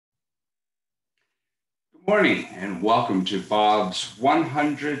Morning and welcome to Bob's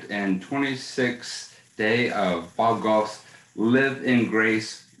 126th day of Bob Goff's Live in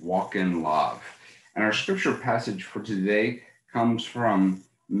Grace, Walk in Love. And our scripture passage for today comes from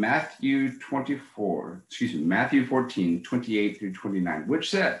Matthew 14, 28 through 29, which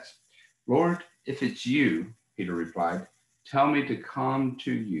says, "Lord, if it's you," Peter replied, "tell me to come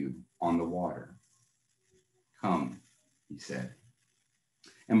to you on the water." "Come," he said.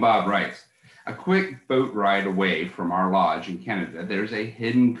 And Bob writes, "A quick boat ride away from our lodge in Canada, there's a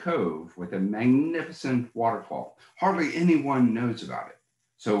hidden cove with a magnificent waterfall. Hardly anyone knows about it.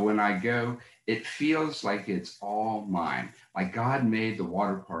 So when I go, it feels like it's all mine, like God made the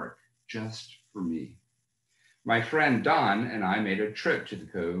water park just for me. My friend Don and I made a trip to the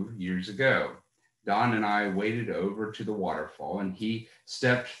cove years ago. Don and I waded over to the waterfall, and he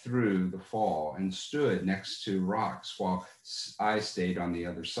stepped through the fall and stood next to rocks while I stayed on the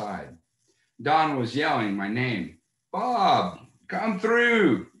other side. Don was yelling my name. 'Bob, come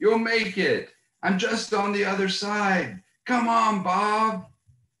through. You'll make it. I'm just on the other side. Come on, Bob.'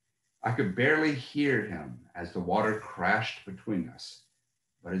 I could barely hear him as the water crashed between us,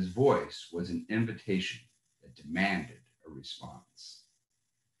 but his voice was an invitation that demanded a response.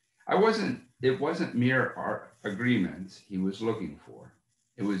 It wasn't mere agreement he was looking for.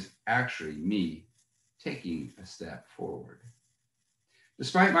 It was actually me taking a step forward.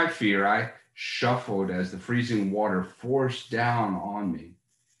 Despite my fear, I shuffled as the freezing water forced down on me.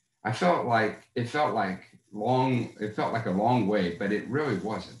 It felt like a long way, but it really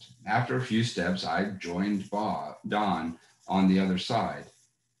wasn't. After a few steps, I joined Don on the other side.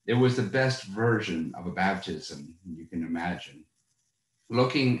 It was the best version of a baptism you can imagine.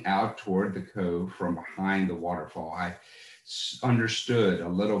 Looking out toward the cove from behind the waterfall, I understood a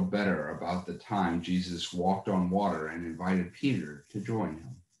little better about the time Jesus walked on water and invited Peter to join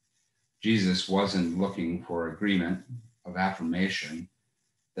him. Jesus wasn't looking for agreement of affirmation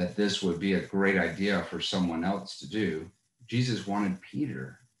that this would be a great idea for someone else to do. Jesus wanted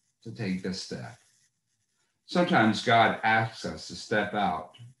Peter to take this step. Sometimes God asks us to step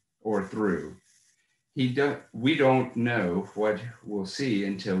out or through. We don't know what we'll see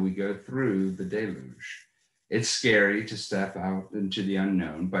until we go through the deluge. It's scary to step out into the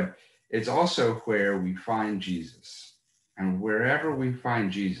unknown, but it's also where we find Jesus. And wherever we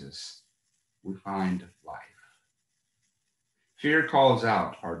find Jesus, we find life. Fear calls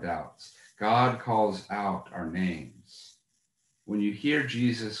out our doubts. God calls out our names. When you hear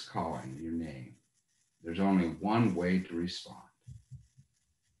Jesus calling your name, there's only one way to respond.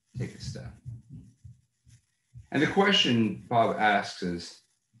 Take a step. And the question Bob asks is,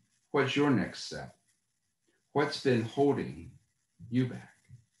 what's your next step? What's been holding you back?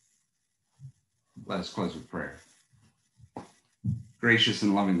 Let us close with prayer. Gracious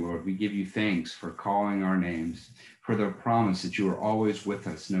and loving Lord, we give you thanks for calling our names, for the promise that you are always with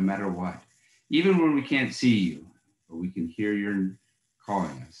us no matter what. Even when we can't see you, but we can hear your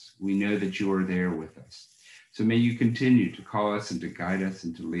calling us. We know that you are there with us. So may you continue to call us and to guide us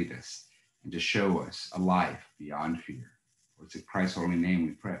and to lead us and to show us a life beyond fear. For it's in Christ's holy name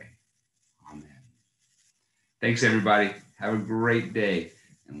we pray. Amen. Thanks, everybody. Have a great day,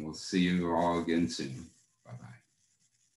 and we'll see you all again soon.